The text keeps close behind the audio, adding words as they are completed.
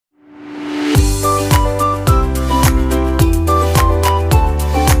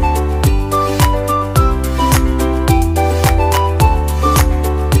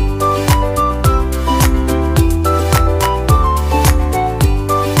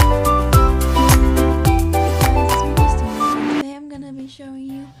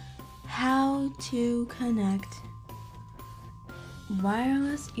to connect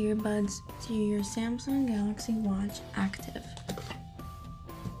wireless earbuds to your Samsung Galaxy Watch Active.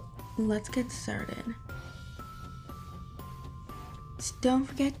 Let's get started. Don't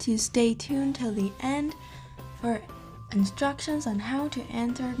forget to stay tuned till the end for instructions on how to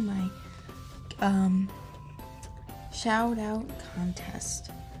enter my shout out contest.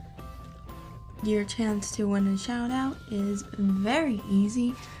 Your chance to win a shout out is very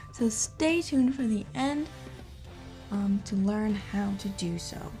easy, so stay tuned for the end to learn how to do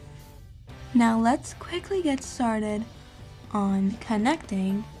so. Now let's quickly get started on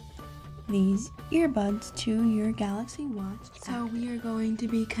connecting these earbuds to your Galaxy Watch. So we are going to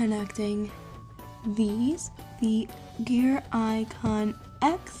be connecting these, the Gear Icon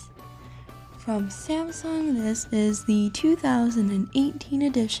X from Samsung. This is the 2018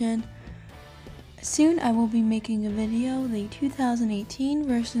 edition. Soon I will be making a video, the 2018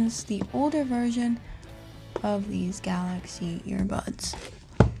 versus the older version of these Galaxy earbuds.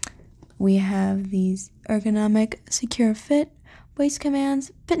 We have these ergonomic secure fit, voice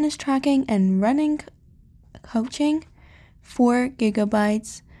commands, fitness tracking, and running coaching, 4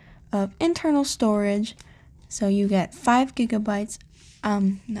 gigabytes of internal storage. So you get 5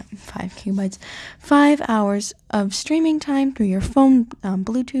 hours of streaming time through your phone,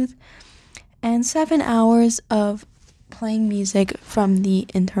 Bluetooth, and 7 hours of playing music from the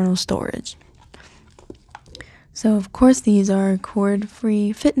internal storage. So of course these are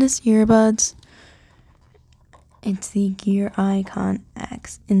cord-free fitness earbuds. It's the Gear Icon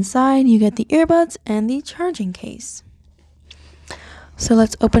X. Inside you get the earbuds and the charging case. So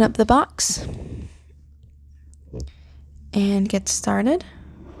let's open up the box and get started.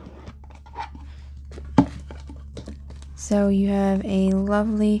 So you have a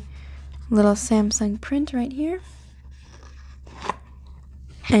lovely little Samsung print right here,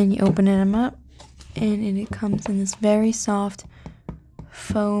 and you open them up and it comes in this very soft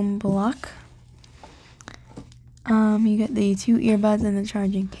foam block. You get the 2 earbuds and the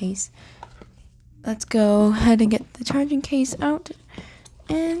charging case. Let's go ahead and get the charging case out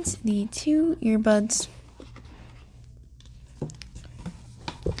and the 2 earbuds.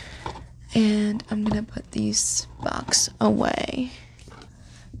 And I'm gonna put these box away.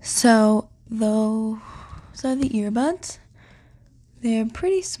 So those are the earbuds. They're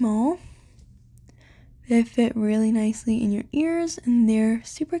pretty small. They fit really nicely in your ears and they're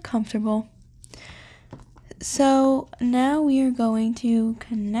super comfortable. So now we are going to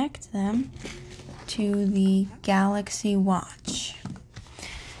connect them to the Galaxy Watch.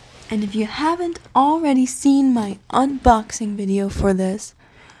 And if you haven't already seen my unboxing video for this,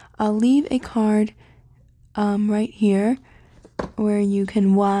 I'll leave a card right here where you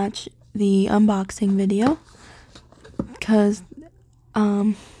can watch the unboxing video, because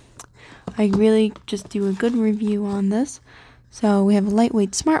I really just do a good review on this. So we have a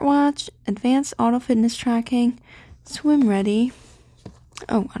lightweight smartwatch, advanced auto fitness tracking, swim ready.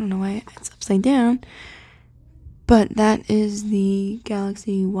 Oh, I don't know why it's upside down, but that is the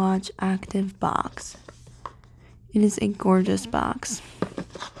Galaxy Watch Active box. It is a gorgeous box.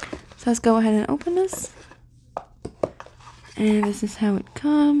 So let's go ahead and open this. And this is how it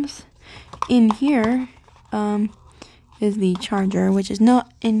comes. In here is the charger, which is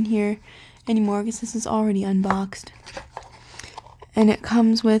not in here anymore because this is already unboxed. And it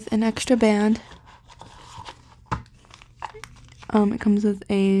comes with an extra band. It comes with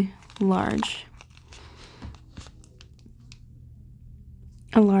a large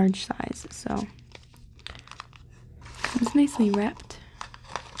size, so it's nicely wrapped.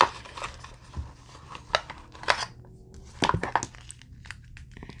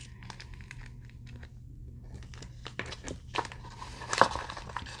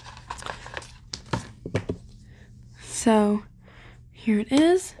 So here it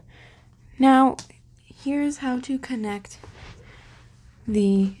is. Now here's how to connect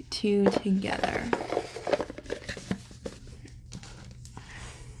the 2 together.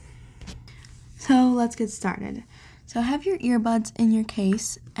 So let's get started. So have your earbuds in your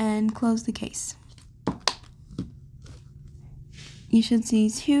case and close the case. You should see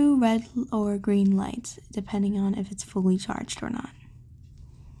 2 red or green lights depending on if it's fully charged or not.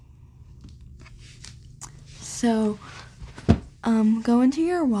 So go into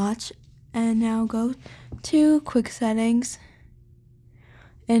your watch and now go to quick settings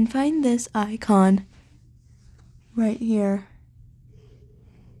and find this icon right here.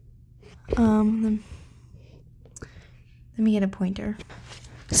 Let me get a pointer.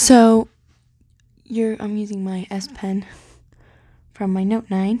 So I'm using my S Pen from my Note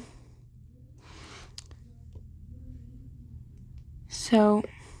 9. So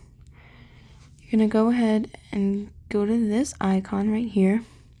you're gonna go ahead and go to this icon right here.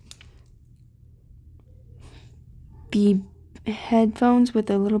 The headphones with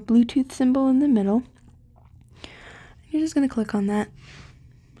the little Bluetooth symbol in the middle. You're just gonna click on that.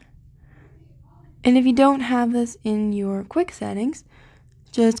 And if you don't have this in your quick settings,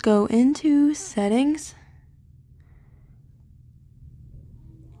 just go into settings.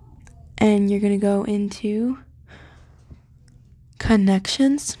 And you're gonna go into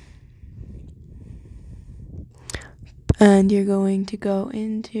connections. And you're going to go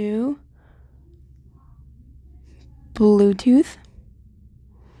into Bluetooth.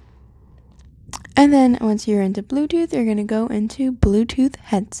 And then once you're into Bluetooth, you're going to go into Bluetooth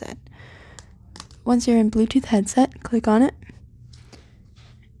headset. Once you're in Bluetooth headset, click on it.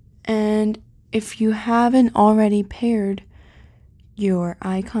 And if you haven't already paired your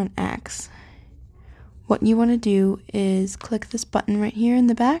Icon X, what you want to do is click this button right here in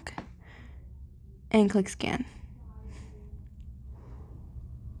the back and click scan.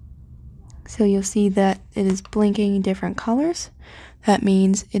 So you'll see that it is blinking different colors. That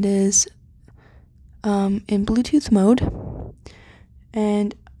means it is in Bluetooth mode.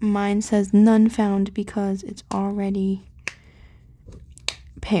 And mine says none found because it's already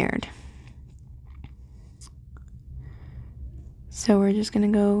paired. So we're just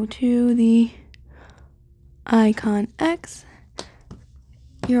going to go to the Icon X.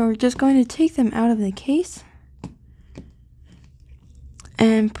 You're just going to take them out of the case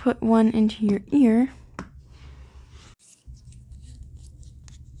and put one into your ear.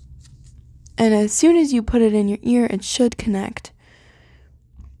 And as soon as you put it in your ear, it should connect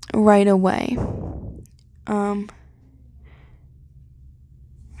right away.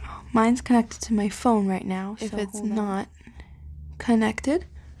 Mine's connected to my phone right now. If it's not connected,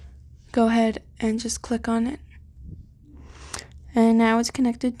 go ahead and just click on it. And now it's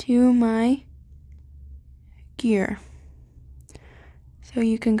connected to my gear. So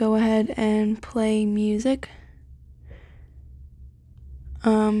you can go ahead and play music.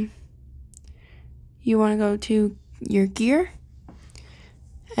 You want to go to your gear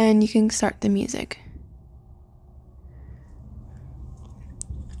and you can start the music.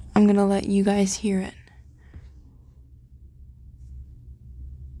 I'm going to let you guys hear it.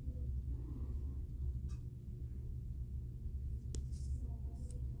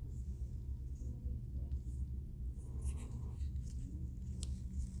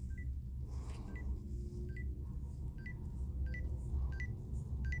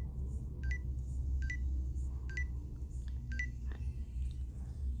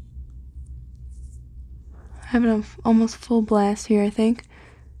 I have it on almost full blast here, I think.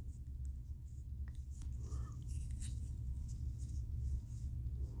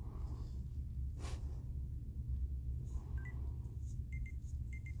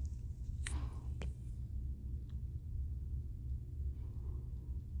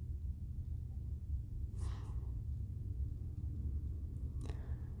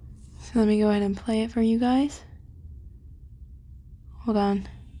 So let me go ahead and play it for you guys. Hold on.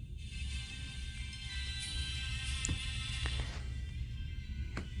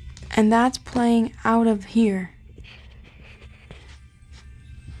 And that's playing out of here.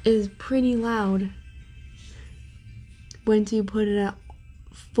 It is pretty loud once you put it at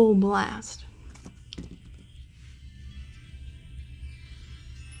full blast.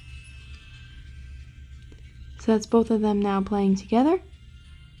 So that's both of them now playing together.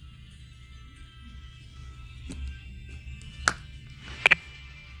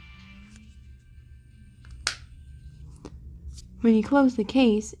 When you close the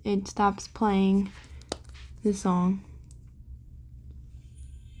case, it stops playing the song.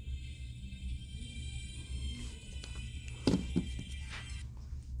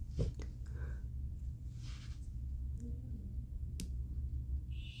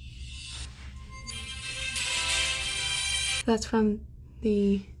 That's from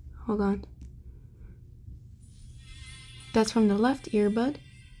the, hold on. That's from the left earbud.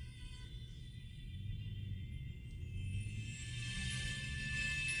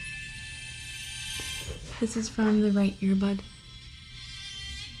 This is from the right earbud.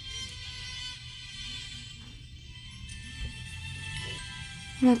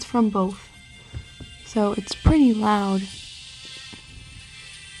 And that's from both. So it's pretty loud.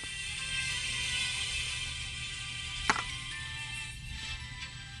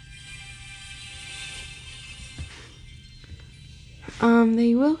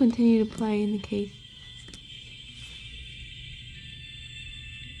 They will continue to play in the case.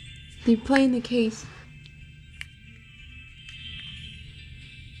 They play in the case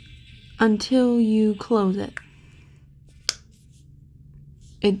until you close it.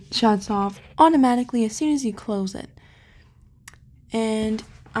 it shuts off automatically as soon as you close it. And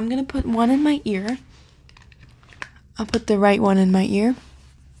I'm gonna put one in my ear. I'll put the right one in my ear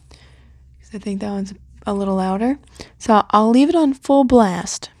because I think that one's a little louder. So I'll leave it on full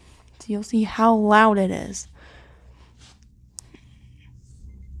blast so you'll see how loud it is.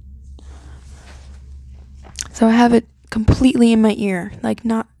 So I have it completely in my ear, like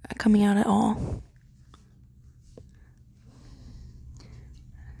not coming out at all.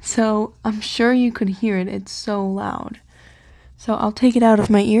 So I'm sure you could hear it, it's so loud. So I'll take it out of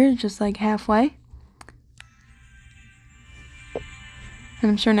my ear, just like halfway. And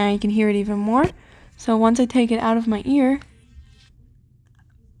I'm sure now you can hear it even more. So once I take it out of my ear,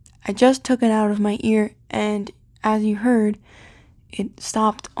 I just took it out of my ear, and as you heard, it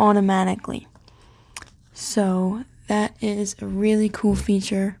stopped automatically. So that is a really cool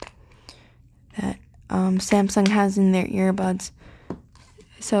feature that Samsung has in their earbuds.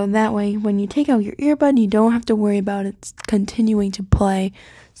 So that way, when you take out your earbud, you don't have to worry about it continuing to play,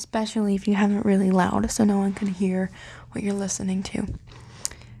 especially if you have it really loud, so no one can hear what you're listening to.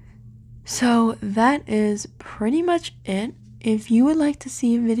 So that is pretty much it. If you would like to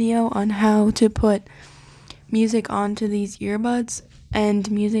see a video on how to put music onto these earbuds and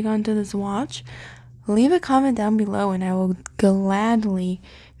music onto this watch, leave a comment down below and I will gladly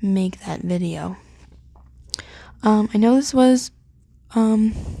make that video. I know this was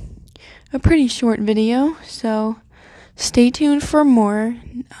a pretty short video, so stay tuned for more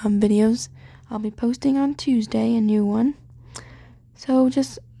videos. I'll be posting on Tuesday a new one. So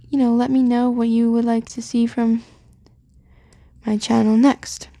just, let me know what you would like to see from my channel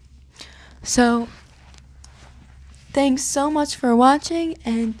next. So thanks so much for watching,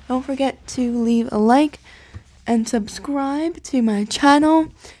 and don't forget to leave a like and subscribe to my channel.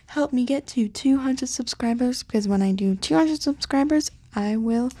 Help me get to 200 subscribers, because when I do 200 subscribers, I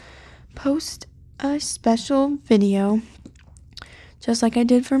will post a special video. Just like I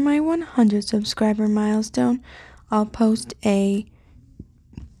did for my 100 subscriber milestone, I'll post a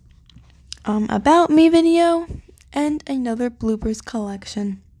about me video and another bloopers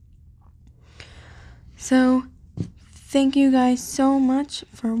collection. So thank you guys so much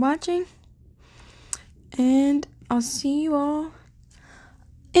for watching, and I'll see you all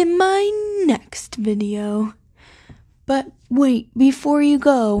in my next video. But wait, before you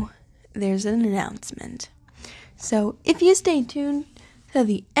go, there's an announcement. So if you stay tuned to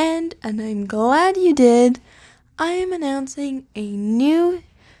the end, and I'm glad you did, I am announcing a new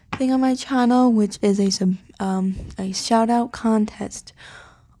thing on my channel, which is a shout out contest.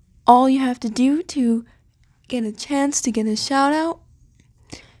 All you have to do to get a chance to get a shout out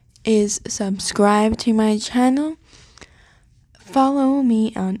is subscribe to my channel, follow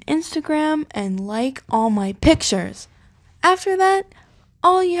me on Instagram, and like all my pictures. After that,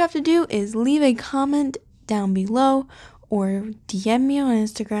 all you have to do is leave a comment down below or DM me on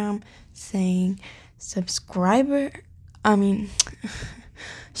Instagram saying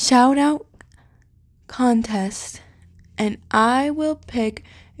shout out contest, and I will pick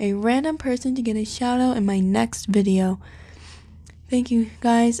a random person to get a shout out in my next video. Thank you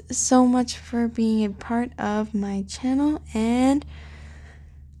guys so much for being a part of my channel, and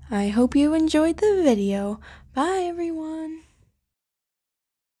I hope you enjoyed the video. Bye everyone.